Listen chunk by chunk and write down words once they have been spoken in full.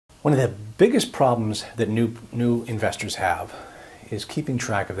One of the biggest problems that new investors have is keeping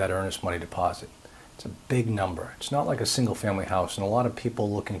track of that earnest money deposit. It's a big number. It's not like a single family house, and a lot of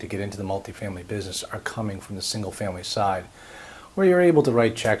people looking to get into the multifamily business are coming from the single family side, where you're able to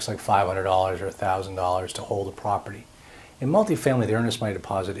write checks like $500 or $1,000 to hold a property. In multifamily, the earnest money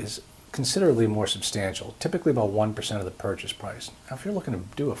deposit is considerably more substantial, typically about 1% of the purchase price. Now, if you're looking to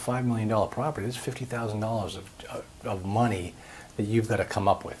do a $5 million property, it's $50,000 of money that you've got to come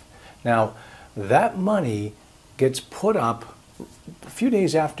up with. Now, that money gets put up a few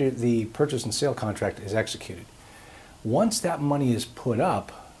days after the purchase and sale contract is executed. Once that money is put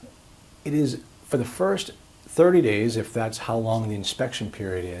up, it is for the first 30 days, if that's how long the inspection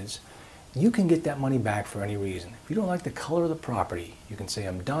period is, you can get that money back for any reason. If you don't like the color of the property, you can say,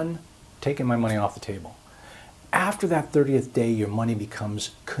 I'm done, taking my money off the table. After that 30th day, your money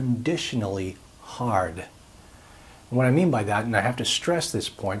becomes conditionally hard. And what I mean by that, and I have to stress this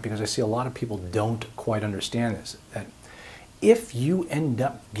point because I see a lot of people don't quite understand this, that if you end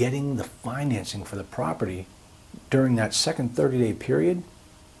up getting the financing for the property during that second 30-day period,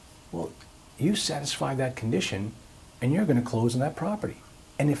 well, you satisfy that condition and you're going to close on that property.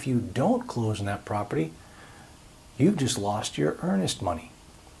 And if you don't close on that property, you've just lost your earnest money.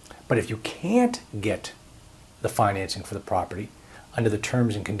 But if you can't get the financing for the property under the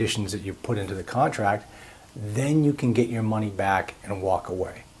terms and conditions that you've put into the contract, then you can get your money back and walk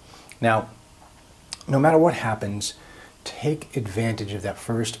away. Now, no matter what happens, take advantage of that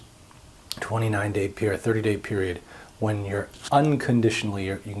first 29-day period, 30-day period when you're unconditionally,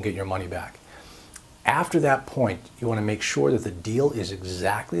 you can get your money back. After that point, you want to make sure that the deal is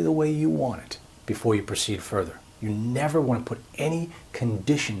exactly the way you want it before you proceed further. You never want to put any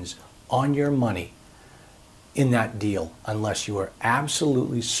conditions on your money in that deal unless you are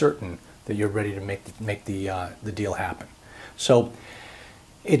absolutely certain that you're ready to make the deal happen. So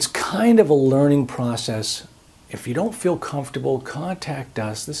it's kind of a learning process. If you don't feel comfortable, contact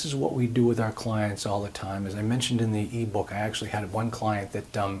us. This is what we do with our clients all the time. As I mentioned in the ebook, I actually had one client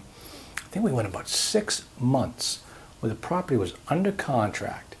that I think we went about 6 months where the property was under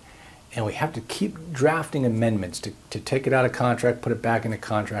contract, and we have to keep drafting amendments to take it out of contract, put it back into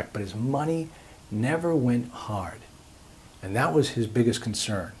contract, but his money never went hard. And that was his biggest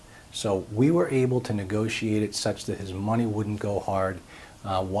concern. So we were able to negotiate it such that his money wouldn't go hard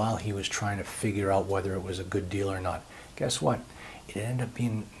while he was trying to figure out whether it was a good deal or not. Guess what? It ended up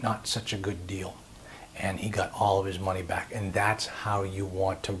being not such a good deal. And he got all of his money back. And that's how you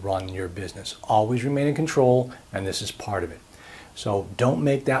want to run your business. Always remain in control, and this is part of it. So don't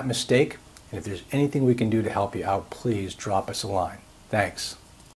make that mistake. And if there's anything we can do to help you out, please drop us a line. Thanks.